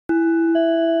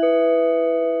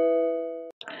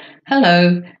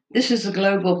Hello, this is a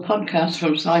global podcast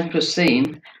from Cyprus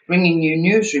Scene, bringing you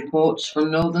news reports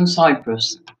from northern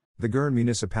Cyprus. The Girne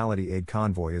Municipality Aid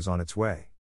Convoy is on its way.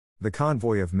 The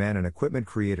convoy of men and equipment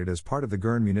created as part of the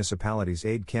Girne Municipality's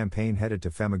aid campaign headed to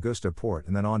Famagusta port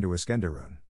and then on to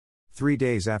Iskenderun. 3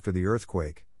 days after the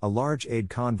earthquake, a large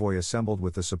aid convoy assembled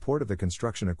with the support of the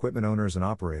construction equipment owners and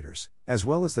operators, as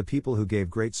well as the people who gave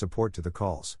great support to the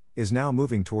calls, is now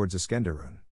moving towards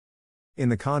Iskenderun. In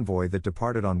the convoy that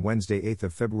departed on Wednesday 8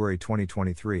 February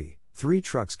 2023, 3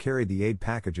 trucks carried the aid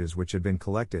packages which had been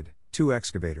collected, 2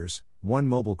 excavators, 1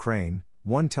 mobile crane,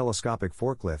 1 telescopic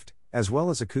forklift, as well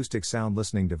as acoustic sound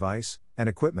listening device, and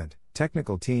equipment,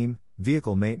 technical team,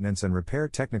 vehicle maintenance and repair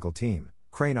technical team,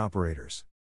 crane operators.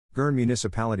 Girne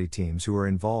municipality teams who are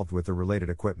involved with the related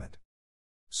equipment.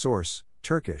 Source,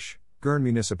 Turkish, Girne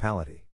Municipality.